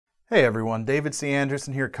Hey everyone, David C.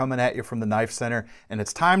 Anderson here coming at you from the Knife Center, and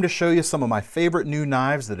it's time to show you some of my favorite new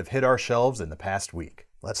knives that have hit our shelves in the past week.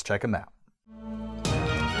 Let's check them out.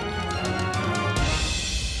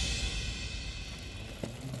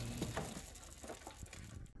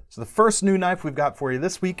 So the first new knife we've got for you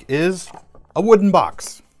this week is a wooden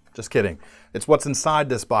box. Just kidding. It's what's inside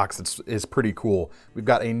this box is pretty cool. We've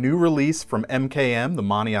got a new release from MKM, the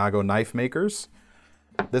Maniago knife makers.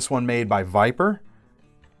 This one made by Viper.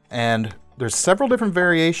 And there's several different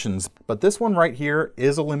variations, but this one right here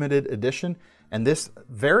is a limited edition, and this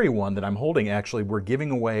very one that I'm holding actually we're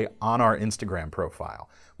giving away on our Instagram profile,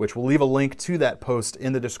 which we'll leave a link to that post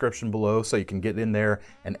in the description below so you can get in there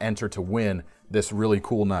and enter to win this really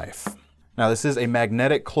cool knife. Now this is a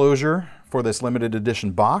magnetic closure for this limited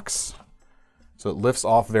edition box, so it lifts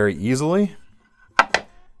off very easily.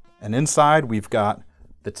 And inside we've got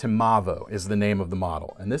the Timavo is the name of the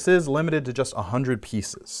model, and this is limited to just 100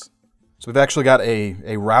 pieces. So we've actually got a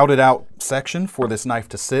routed out section for this knife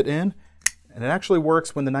to sit in, and it actually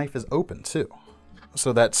works when the knife is open too.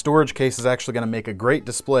 So that storage case is actually going to make a great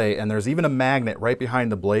display, and there's even a magnet right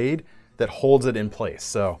behind the blade that holds it in place.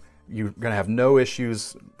 So you're going to have no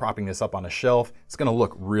issues propping this up on a shelf. It's going to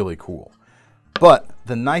look really cool. But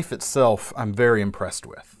the knife itself, I'm very impressed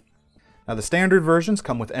with. Now the standard versions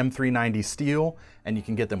come with M390 steel, and you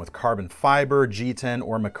can get them with carbon fiber, G10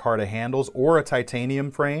 or micarta handles, or a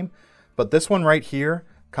titanium frame. But this one right here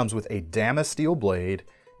comes with a Damasteel blade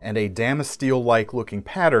and a Damasteel-like looking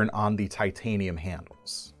pattern on the titanium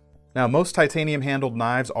handles. Now most titanium handled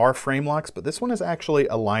knives are frame locks, but this one is actually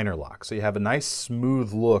a liner lock, so you have a nice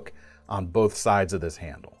smooth look on both sides of this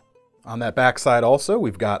handle. On that back side also,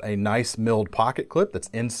 we've got a nice milled pocket clip that's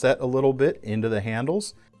inset a little bit into the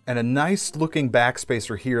handles, and a nice looking back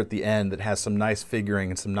spacer here at the end that has some nice figuring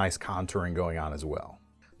and some nice contouring going on as well.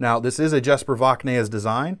 Now this is a Jesper Vaknea's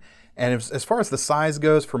design, and as far as the size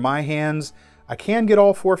goes for my hands, I can get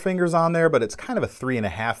all 4 fingers on there, but it's kind of a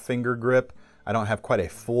 3.5 finger grip. I don't have quite a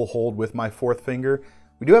full hold with my 4th finger.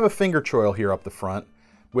 We do have a finger choil here up the front,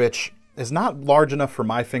 which is not large enough for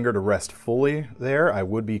my finger to rest fully there. I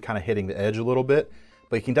would be kind of hitting the edge a little bit,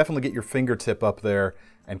 but you can definitely get your fingertip up there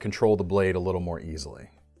and control the blade a little more easily.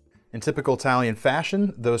 In typical Italian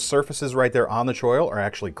fashion, those surfaces right there on the choil are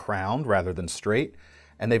actually crowned rather than straight,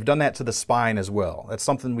 and they've done that to the spine as well. That's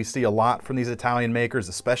something we see a lot from these Italian makers,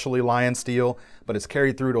 especially Lion Steel, but it's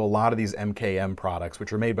carried through to a lot of these MKM products,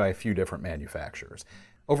 which are made by a few different manufacturers.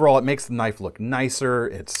 Overall, it makes the knife look nicer.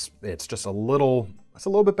 It's just a little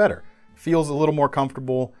bit better. Feels a little more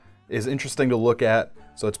comfortable, is interesting to look at,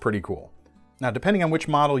 so it's pretty cool. Now, depending on which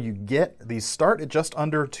model you get, these start at just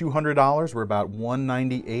under $200. We're about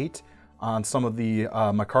 $198 on some of the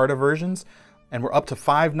micarta versions, and we're up to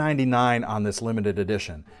 $599 on this limited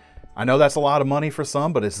edition. I know that's a lot of money for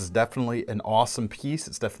some, but this is definitely an awesome piece.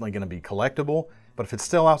 It's definitely going to be collectible, but if it's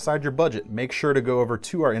still outside your budget, make sure to go over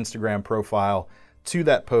to our Instagram profile, to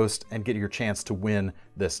that post, and get your chance to win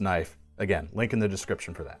this knife. Again, link in the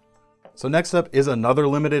description for that. So next up is another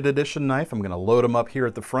limited edition knife. I'm going to load them up here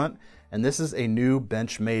at the front, and this is a new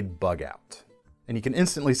Benchmade bug out. And you can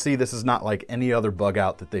instantly see this is not like any other bug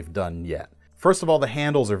out that they've done yet. First of all, the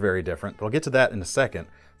handles are very different, but I'll get to that in a second.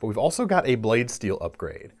 But we've also got a blade steel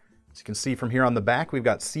upgrade. As you can see from here on the back, we've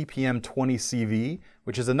got CPM 20CV,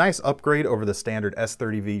 which is a nice upgrade over the standard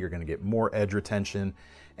S30V. You're going to get more edge retention,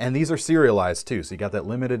 and these are serialized too. So you got that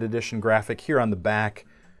limited edition graphic here on the back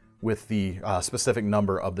with the specific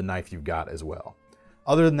number of the knife you've got as well.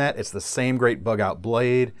 Other than that, it's the same great bug out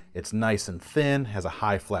blade. It's nice and thin, has a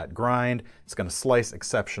high flat grind. It's going to slice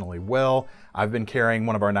exceptionally well. I've been carrying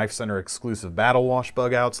one of our Knife Center exclusive Battle Wash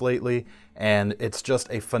bug outs lately, and it's just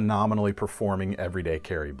a phenomenally performing everyday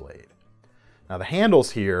carry blade. Now the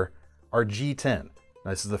handles here are G10.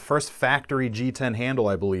 Now, this is the first factory G10 handle,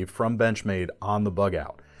 I believe, from Benchmade on the bug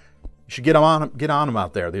out. You should get on them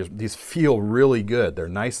out there. These feel really good. They're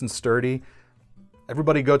nice and sturdy.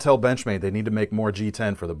 Everybody go tell Benchmade they need to make more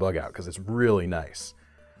G10 for the bug out because it's really nice.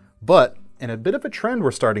 But in a bit of a trend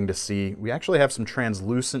we're starting to see, we actually have some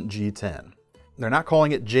translucent G10. They're not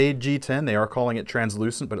calling it Jade G10, they are calling it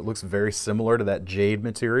translucent, but it looks very similar to that jade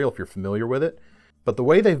material if you're familiar with it. But the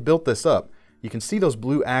way they've built this up, you can see those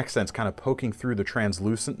blue accents kind of poking through the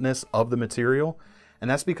translucentness of the material. And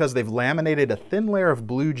that's because they've laminated a thin layer of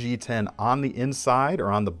blue G10 on the inside or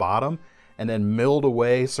on the bottom, and then milled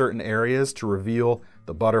away certain areas to reveal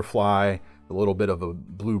the butterfly, a little bit of a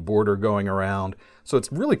blue border going around. So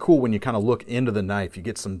it's really cool when you kind of look into the knife. You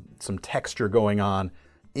get some texture going on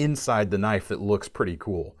inside the knife that looks pretty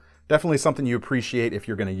cool. Definitely something you appreciate if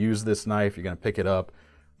you're going to use this knife, you're going to pick it up.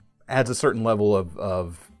 Adds a certain level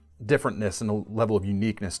of differentness and a level of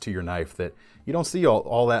uniqueness to your knife that you don't see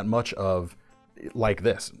all that much of like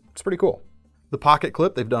this. It's pretty cool. The pocket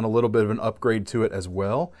clip, they've done a little bit of an upgrade to it as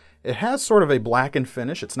well. It has sort of a blackened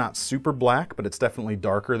finish. It's not super black, but it's definitely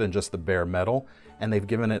darker than just the bare metal. And they've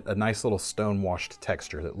given it a nice little stone washed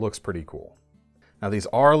texture that looks pretty cool. Now these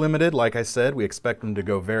are limited, like I said, we expect them to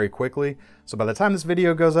go very quickly. So by the time this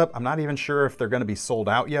video goes up, I'm not even sure if they're gonna be sold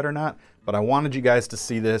out yet or not, but I wanted you guys to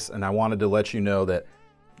see this and I wanted to let you know that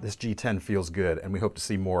this G10 feels good and we hope to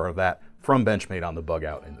see more of that from Benchmade on the bug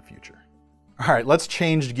out in the future. All right, let's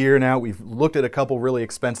change gear now. We've looked at a couple really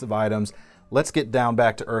expensive items. Let's get down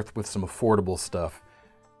back to earth with some affordable stuff.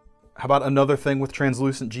 How about another thing with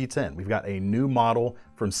translucent G10? We've got a new model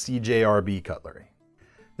from CJRB Cutlery.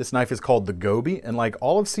 This knife is called the Gobi, and like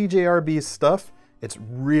all of CJRB's stuff, it's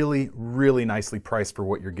really, really nicely priced for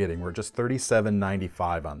what you're getting. We're just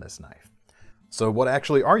 $37.95 on this knife. So what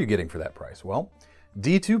actually are you getting for that price? Well,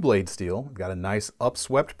 D2 blade steel, we've got a nice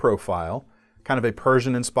upswept profile, kind of a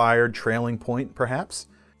Persian-inspired trailing point, perhaps.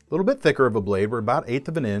 A little bit thicker of a blade, we're about 1/8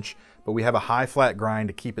 of an inch, but we have a high flat grind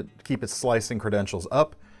to keep its slicing credentials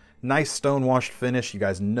up. Nice stone-washed finish. You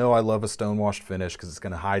guys know I love a stone-washed finish because it's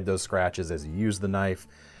going to hide those scratches as you use the knife.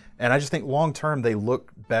 And I just think long-term they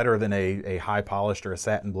look better than a high-polished or a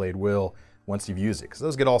satin blade will once you've used it, because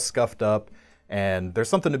those get all scuffed up, and there's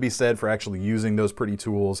something to be said for actually using those pretty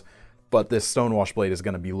tools, but this stone-washed blade is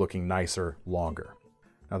going to be looking nicer longer.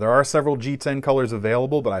 Now there are several G10 colors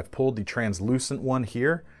available, but I've pulled the translucent one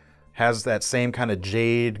here. Has that same kind of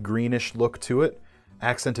jade greenish look to it,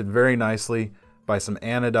 accented very nicely by some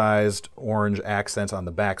anodized orange accents on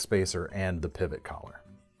the back spacer and the pivot collar.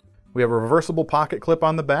 We have a reversible pocket clip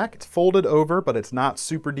on the back. It's folded over, but it's not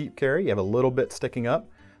super deep carry. You have a little bit sticking up,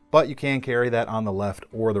 but you can carry that on the left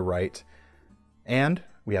or the right. And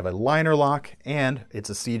we have a liner lock, and it's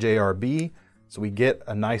a CJRB, so we get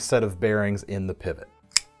a nice set of bearings in the pivot.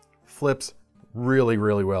 Flips really,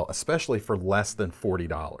 really well, especially for less than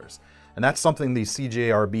 $40. And that's something these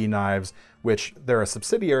CJRB knives, which they're a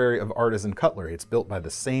subsidiary of Artisan Cutlery. It's built by the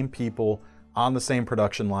same people on the same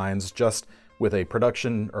production lines, just with a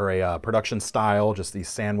production style, just these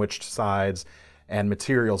sandwiched sides and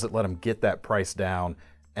materials that let them get that price down.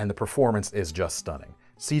 And the performance is just stunning.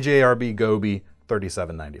 CJRB Gobi,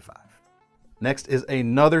 $37.95. Next is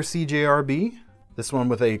another CJRB. This one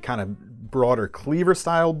with a kind of broader cleaver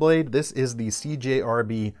style blade. This is the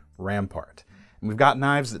CJRB Rampart. And we've got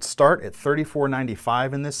knives that start at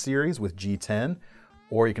 $34.95 in this series with G10,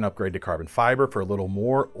 or you can upgrade to carbon fiber for a little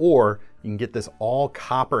more, or you can get this all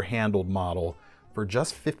copper handled model for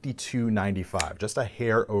just $52.95, just a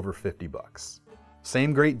hair over 50 bucks.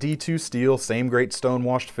 Same great D2 steel, same great stone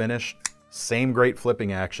washed finish, same great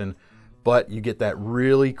flipping action, but you get that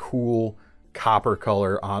really cool copper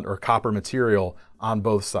color on, or copper material on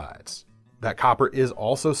both sides. That copper is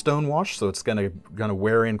also stone washed, so it's gonna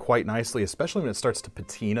wear in quite nicely, especially when it starts to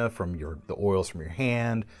patina from the oils from your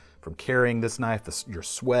hand, from carrying this knife, your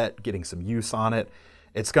sweat, getting some use on it.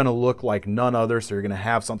 It's gonna look like none other, so you're gonna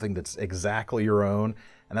have something that's exactly your own,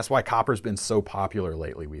 and that's why copper's been so popular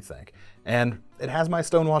lately, we think. And it has my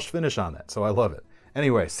stone washed finish on that, so I love it.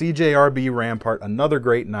 Anyway, CJRB Rampart, another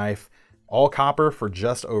great knife, all copper for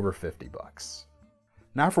just over 50 bucks.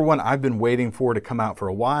 Now for one I've been waiting for to come out for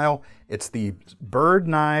a while. It's the Bird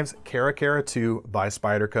Knives Cara Cara 2 by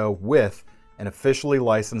Spyderco with an officially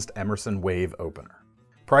licensed Emerson Wave opener.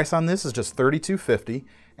 Price on this is just $32.50,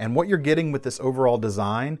 and what you're getting with this overall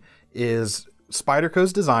design is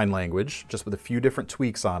Spyderco's design language, just with a few different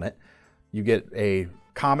tweaks on it. You get a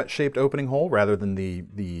comet-shaped opening hole rather than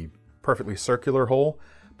the perfectly circular hole,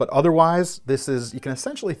 but otherwise you can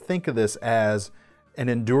essentially think of this as an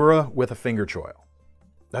Endura with a finger choil.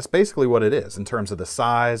 That's basically what it is in terms of the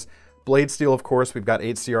size. Blade steel, of course, we've got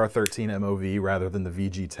HCR13 MOV rather than the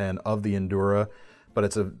VG10 of the Endura, but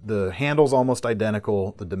the handle's almost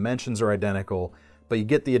identical, the dimensions are identical, but you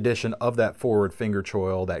get the addition of that forward finger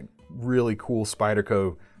choil, that really cool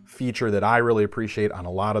Spyderco feature that I really appreciate on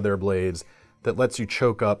a lot of their blades, that lets you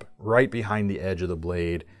choke up right behind the edge of the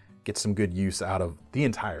blade, get some good use out of the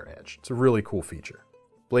entire edge. It's a really cool feature.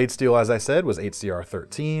 Blade steel, as I said, was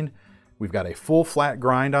HCR13. We've got a full flat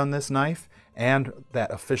grind on this knife and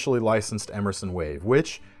that officially licensed Emerson Wave,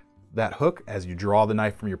 which that hook, as you draw the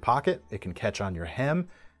knife from your pocket, it can catch on your hem,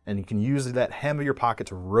 and you can use that hem of your pocket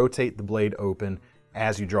to rotate the blade open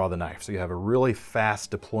as you draw the knife. So you have a really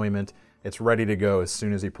fast deployment. It's ready to go as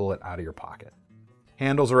soon as you pull it out of your pocket.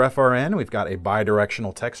 Handles are FRN. We've got a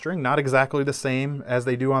bi-directional texturing, not exactly the same as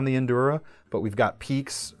they do on the Endura, but we've got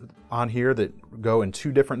peaks on here that go in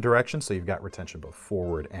two different directions, so you've got retention both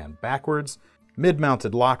forward and backwards.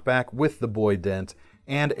 Mid-mounted lockback with the buoy dent,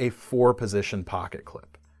 and a 4-position pocket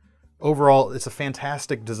clip. Overall, it's a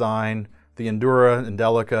fantastic design. The Endura,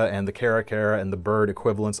 Indelica, and the Cara and the Bird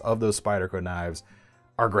equivalents of those Spyderco knives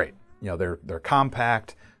are great. You know, they're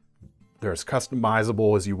compact, they're as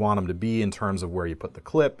customizable as you want them to be in terms of where you put the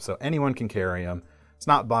clip, so anyone can carry them. It's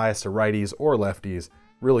not biased to righties or lefties,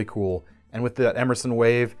 really cool. And with that Emerson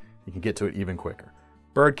Wave, you can get to it even quicker.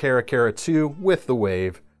 Bird Cara 2 with the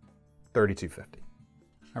Wave, $32.50. All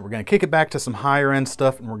right, we're gonna kick it back to some higher end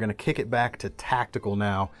stuff, and we're gonna kick it back to tactical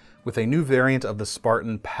now with a new variant of the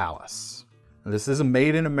Spartan Palace. Now, this is a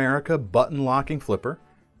made in America button locking flipper.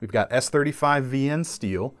 We've got S35 VN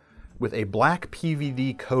steel with a black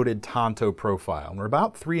PVD coated Tonto profile. And we're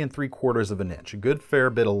about 3 3/4 of an inch, a good fair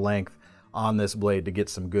bit of length on this blade to get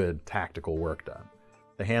some good tactical work done.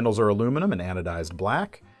 The handles are aluminum and anodized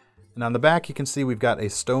black. And on the back you can see we've got a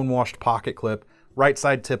stone-washed pocket clip, right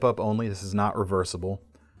side tip up only, this is not reversible.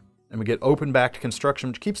 And we get open backed construction,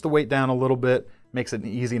 which keeps the weight down a little bit, makes it an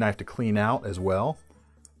easy knife to clean out as well.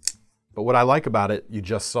 But what I like about it, you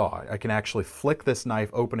just saw, I can actually flick this knife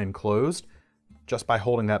open and closed just by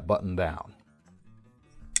holding that button down.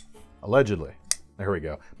 Allegedly. There we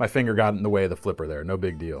go. My finger got in the way of the flipper there, no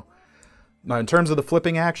big deal. Now in terms of the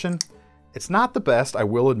flipping action, it's not the best, I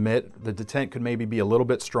will admit. The detent could maybe be a little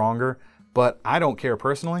bit stronger, but I don't care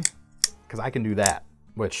personally, because I can do that,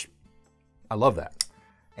 which I love that.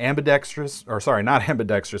 Ambidextrous, or sorry, not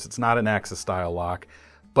ambidextrous, it's not an Axis style lock,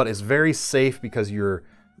 but it's very safe because your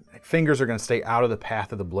fingers are going to stay out of the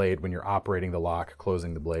path of the blade when you're operating the lock,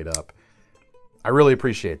 closing the blade up. I really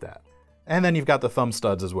appreciate that. And then you've got the thumb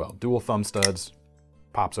studs as well. Dual thumb studs,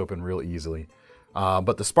 pops open real easily.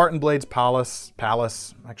 But the Spartan Blades Palace,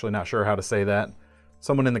 actually not sure how to say that.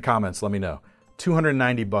 Someone in the comments, let me know.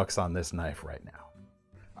 $290 on this knife right now.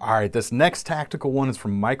 All right, this next tactical one is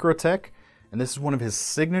from Microtech, and this is one of his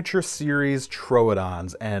signature series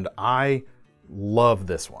Troodons, and I love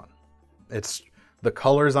this one. The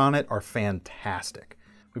colors on it are fantastic.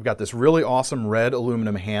 We've got this really awesome red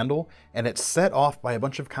aluminum handle, and it's set off by a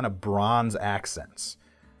bunch of kind of bronze accents.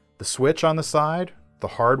 The switch on the side, the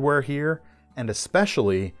hardware here, and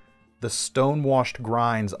especially the stone-washed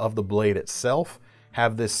grinds of the blade itself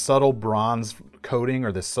have this subtle bronze coating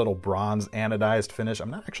or this subtle bronze anodized finish.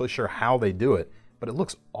 I'm not actually sure how they do it, but it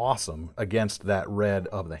looks awesome against that red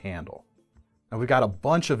of the handle. Now we've got a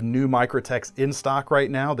bunch of new Microtechs in stock right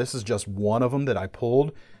now. This is just one of them that I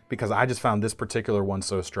pulled because I just found this particular one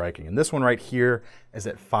so striking. And this one right here is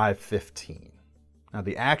at $515. Now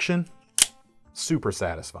the action, super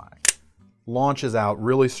satisfying. Launches out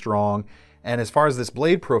really strong. And as far as this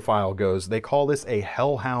blade profile goes, they call this a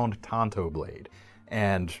Hellhound Tonto blade.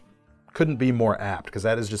 And couldn't be more apt because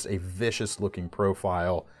that is just a vicious looking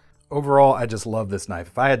profile. Overall, I just love this knife.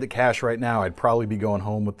 If I had the cash right now, I'd probably be going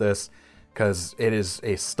home with this because it is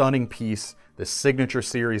a stunning piece. This signature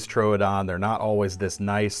series Troodon, they're not always this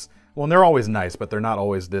nice. Well, they're always nice, but they're not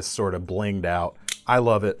always this sort of blinged out. I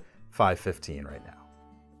love it, $515 right now.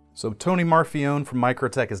 So Tony Marfione from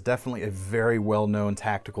Microtech is definitely a very well-known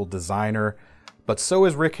tactical designer, but so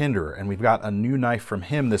is Rick Hinderer, and we've got a new knife from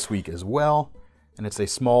him this week as well, and it's a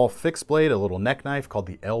small fixed blade, a little neck knife called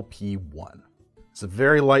the LP1. It's a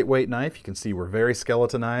very lightweight knife. You can see we're very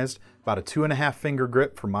skeletonized, about a 2.5 finger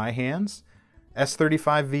grip for my hands,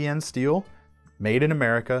 S35 VN steel, made in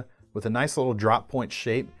America, with a nice little drop point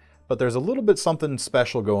shape, but there's a little bit something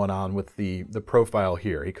special going on with the profile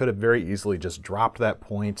here. He could have very easily just dropped that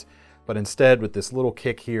point, but instead with this little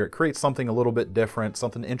kick here, it creates something a little bit different,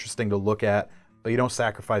 something interesting to look at, but you don't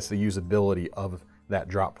sacrifice the usability of that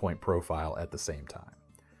drop point profile at the same time.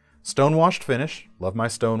 Stone-washed finish, love my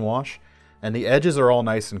stone wash, and the edges are all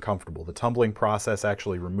nice and comfortable. The tumbling process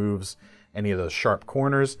actually removes any of those sharp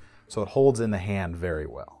corners, so it holds in the hand very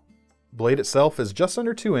well. Blade itself is just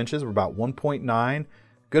under 2 inches, we're about 1.9,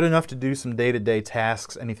 good enough to do some day-to-day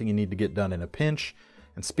tasks, anything you need to get done in a pinch.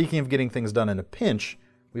 And speaking of getting things done in a pinch,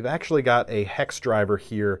 we've actually got a hex driver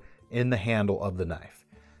here in the handle of the knife.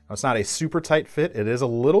 Now, it's not a super tight fit, it is a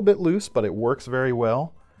little bit loose, but it works very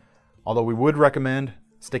well. Although we would recommend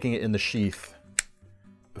sticking it in the sheath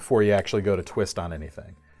before you actually go to twist on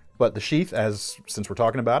anything. But the sheath, since we're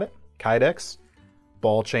talking about it, Kydex,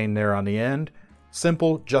 ball chain there on the end,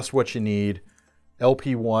 simple, just what you need.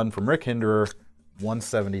 LP1 from Rick Hinderer,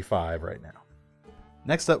 $175 right now.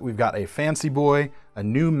 Next up, we've got a fancy boy, a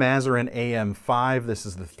new Mazarin AM5. This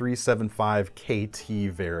is the 375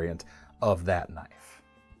 KT variant of that knife.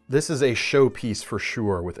 This is a showpiece for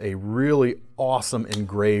sure with a really awesome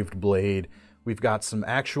engraved blade. We've got some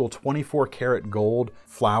actual 24 karat gold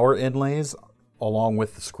flower inlays along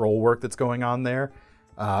with the scroll work that's going on there.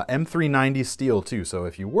 M390 steel too, so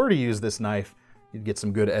if you were to use this knife, you'd get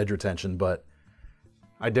some good edge retention, but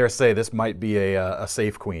I dare say this might be a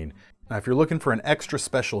safe queen. Now, if you're looking for an extra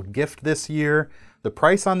special gift this year, the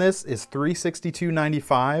price on this is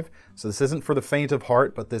 $362.95. So this isn't for the faint of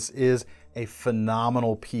heart, but this is a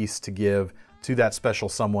phenomenal piece to give to that special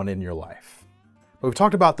someone in your life. But we've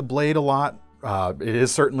talked about the blade a lot. It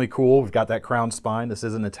is certainly cool. We've got that crown spine. This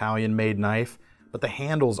is an Italian-made knife, but the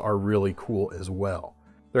handles are really cool as well.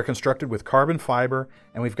 They're constructed with carbon fiber,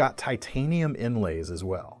 and we've got titanium inlays as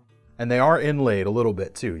well. And they are inlaid a little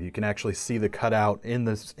bit too. You can actually see the cutout in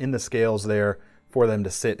the scales there for them to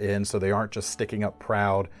sit in, so they aren't just sticking up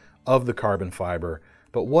proud of the carbon fiber.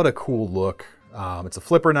 But what a cool look. It's a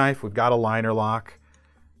flipper knife. We've got a liner lock.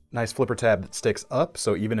 Nice flipper tab that sticks up,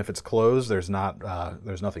 so even if it's closed, there's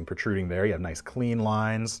nothing protruding there. You have nice clean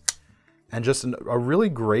lines, and just a really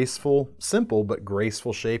graceful, simple but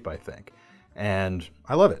graceful shape, I think. And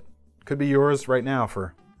I love it. Could be yours right now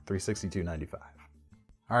for $362.95.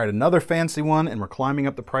 All right, another fancy one, and we're climbing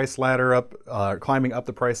up the price ladder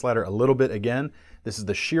a little bit again. This is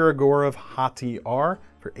the Shirogorov Hati R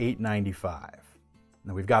for $895.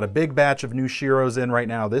 Now we've got a big batch of new Shiros in right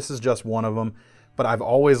now. This is just one of them, but I've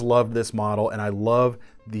always loved this model, and I love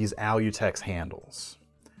these Alutex handles.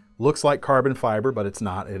 Looks like carbon fiber, but it's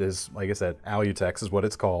not. It is, like I said, Alutex is what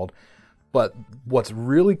it's called. But what's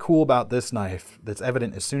really cool about this knife that's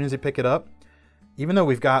evident as soon as you pick it up, even though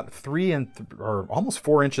we've got almost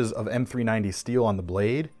 4 inches of M390 steel on the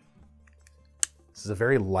blade, this is a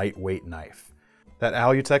very lightweight knife. That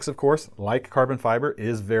Alutex, of course, like carbon fiber,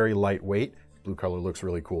 is very lightweight. Blue color looks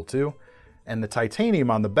really cool too. And the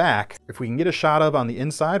titanium on the back, if we can get a shot of on the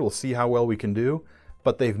inside, we'll see how well we can do.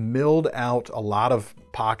 But they've milled out a lot of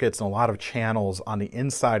pockets and a lot of channels on the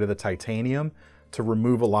inside of the titanium to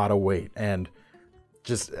remove a lot of weight. And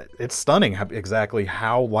just, it's stunning exactly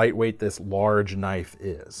how lightweight this large knife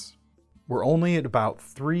is. We're only at about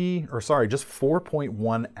just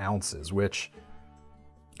 4.1 ounces, which,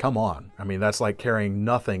 come on. I mean, that's like carrying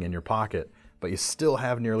nothing in your pocket, but you still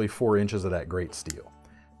have nearly 4 inches of that great steel.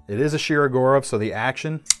 It is a Shirogorov, so the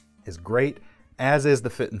action is great, as is the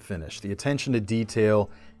fit and finish. The attention to detail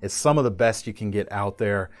is some of the best you can get out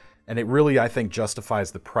there, and it really, I think,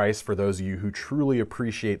 justifies the price for those of you who truly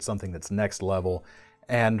appreciate something that's next level.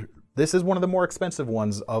 And this is one of the more expensive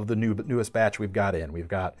ones of the newest batch we've got in. We've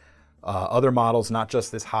got other models, not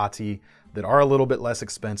just this Hati, that are a little bit less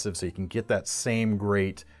expensive, so you can get that same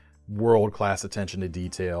great world-class attention to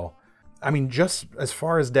detail. I mean, just as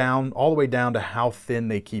far as all the way down to how thin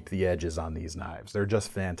they keep the edges on these knives. They're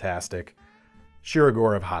just fantastic.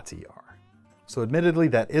 Shirogorov Hati R. So admittedly,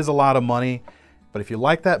 that is a lot of money, but if you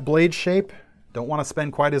like that blade shape, don't want to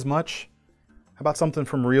spend quite as much, how about something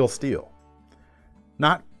from Real Steel?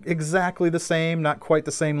 Not exactly the same, not quite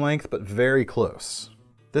the same length, but very close.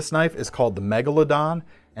 This knife is called the Megalodon,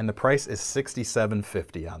 and the price is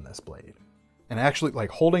 $67.50 on this blade. And actually, like,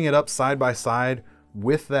 holding it up side by side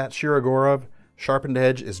with that Shirogorov, sharpened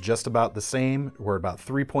edge is just about the same. We're about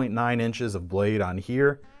 3.9 inches of blade on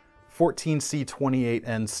here,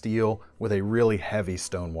 14C28N steel with a really heavy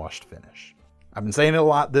stone-washed finish. I've been saying it a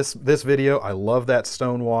lot this video. I love that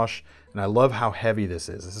stone wash, and I love how heavy this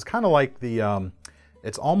is. This is kind of like the,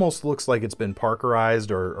 it almost looks like it's been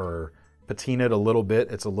parkerized or patinaed a little bit.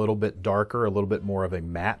 It's a little bit darker, a little bit more of a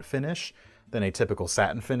matte finish than a typical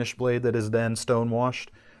satin finish blade that is then stone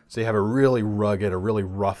washed. So you have a really rugged, a really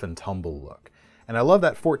rough and tumble look. And I love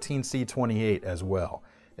that 14C28 as well.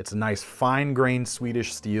 It's a nice fine-grained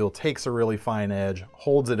Swedish steel, takes a really fine edge,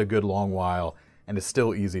 holds it a good long while, and is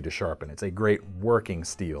still easy to sharpen. It's a great working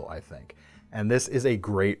steel, I think. And this is a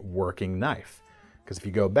great working knife. Because if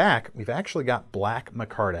you go back, we've actually got black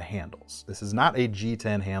micarta handles. This is not a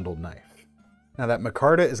G10 handled knife. Now that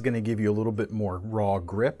micarta is going to give you a little bit more raw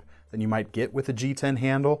grip than you might get with a G10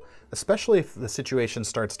 handle, especially if the situation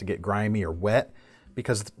starts to get grimy or wet,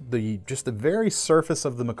 because just the very surface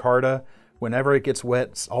of the micarta, whenever it gets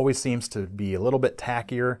wet, always seems to be a little bit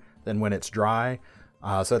tackier than when it's dry.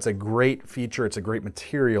 So it's a great feature, it's a great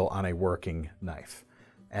material on a working knife.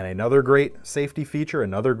 And another great safety feature,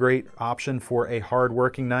 another great option for a hard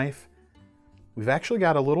working knife, we've actually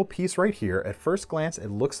got a little piece right here. At first glance, it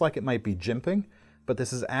looks like it might be jimping, but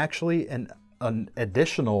this is actually an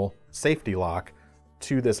additional safety lock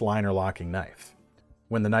to this liner locking knife.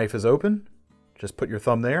 When the knife is open, just put your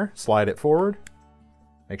thumb there, slide it forward,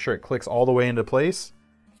 make sure it clicks all the way into place,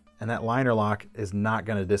 and that liner lock is not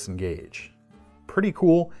going to disengage. Pretty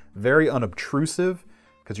cool, very unobtrusive,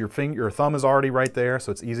 because your thumb is already right there,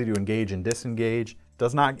 so it's easy to engage and disengage.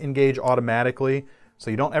 Does not engage automatically, so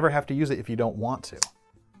you don't ever have to use it if you don't want to.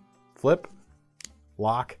 Flip,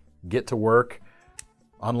 lock, get to work,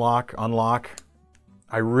 unlock,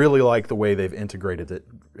 I really like the way they've integrated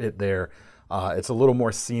it there. It's a little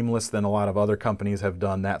more seamless than a lot of other companies have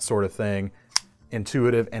done that sort of thing.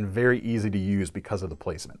 Intuitive and very easy to use because of the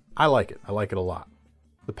placement. I like it. I like it a lot.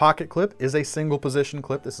 The pocket clip is a single position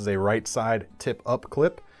clip. This is a right side tip up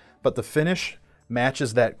clip, but the finish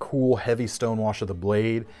matches that cool heavy stonewash of the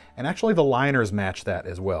blade, and actually the liners match that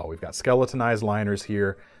as well. We've got skeletonized liners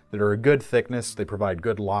here that are a good thickness. They provide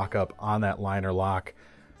good lockup on that liner lock.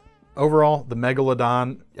 Overall, the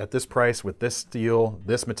Megalodon at this price with this steel,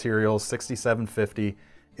 this material, $67.50,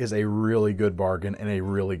 is a really good bargain and a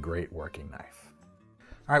really great working knife.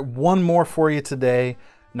 All right, one more for you today.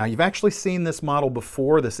 Now, you've actually seen this model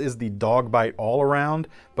before. This is the Dog Bite All Around,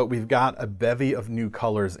 but we've got a bevy of new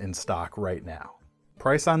colors in stock right now.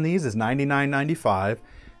 Price on these is $99.95,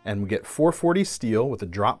 and we get 440 steel with a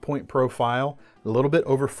drop point profile, a little bit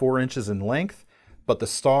over 4 inches in length, but the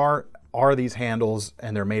star are these handles,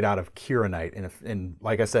 and they're made out of kieranite in,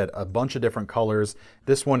 like I said, a bunch of different colors.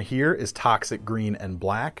 This one here is toxic green and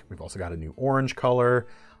black. We've also got a new orange color,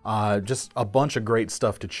 just a bunch of great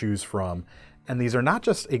stuff to choose from. And these are not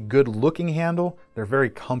just a good looking handle, they're very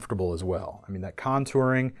comfortable as well. I mean, that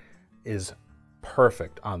contouring is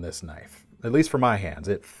perfect on this knife, at least for my hands.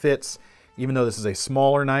 It fits, even though this is a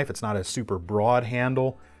smaller knife, it's not a super broad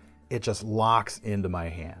handle, it just locks into my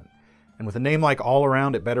hand. And with a name like All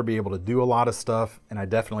Around, it better be able to do a lot of stuff, and I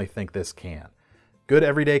definitely think this can. Good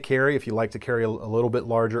everyday carry if you like to carry a little bit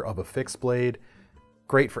larger of a fixed blade.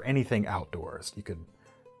 Great for anything outdoors. You could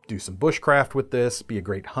do some bushcraft with this, be a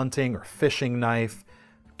great hunting or fishing knife,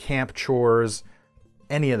 camp chores,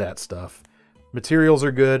 any of that stuff. Materials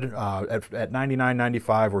are good. At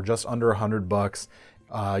 $99.95 or just under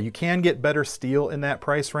 $100. You can get better steel in that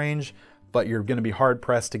price range, but you're going to be hard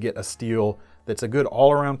pressed to get a steel that's a good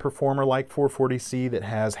all-around performer like 440C that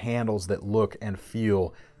has handles that look and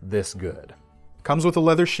feel this good. Comes with a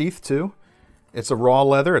leather sheath too. It's a raw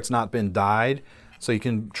leather, it's not been dyed, so you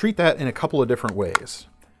can treat that in a couple of different ways.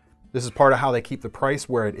 This is part of how they keep the price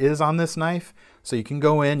where it is on this knife. So you can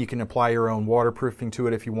go in, you can apply your own waterproofing to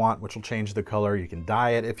it if you want, which will change the color. You can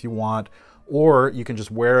dye it if you want, or you can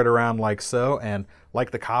just wear it around like so, and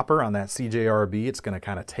like the copper on that CJRB, it's gonna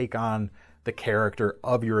kind of take on the character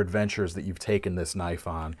of your adventures that you've taken this knife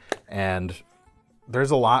on. And there's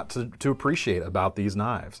a lot to appreciate about these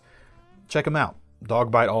knives. Check them out. Dog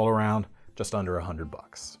Bite All Around, just under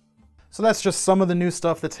 $100. So that's just some of the new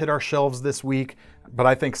stuff that's hit our shelves this week, but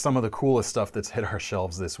I think some of the coolest stuff that's hit our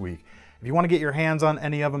shelves this week. If you want to get your hands on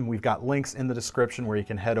any of them, we've got links in the description where you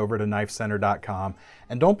can head over to KnifeCenter.com.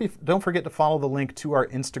 And don't forget to follow the link to our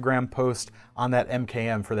Instagram post on that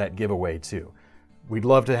MKM for that giveaway too. We'd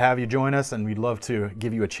love to have you join us, and we'd love to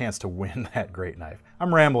give you a chance to win that great knife.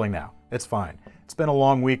 I'm rambling now. It's fine. It's been a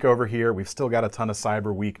long week over here. We've still got a ton of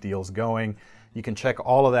Cyber Week deals going. You can check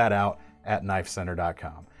all of that out at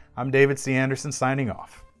KnifeCenter.com. I'm David C. Anderson signing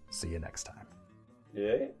off. See you next time.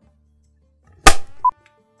 Yeah.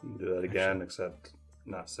 Do that again, except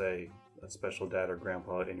not say a special dad or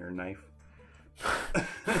grandpa in your knife.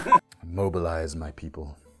 Mobilize, my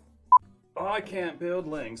people. Oh, I can't build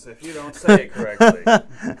links if you don't say it correctly.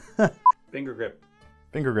 Finger grip.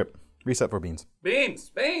 Finger grip. Reset for beans. Beans!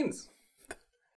 Beans!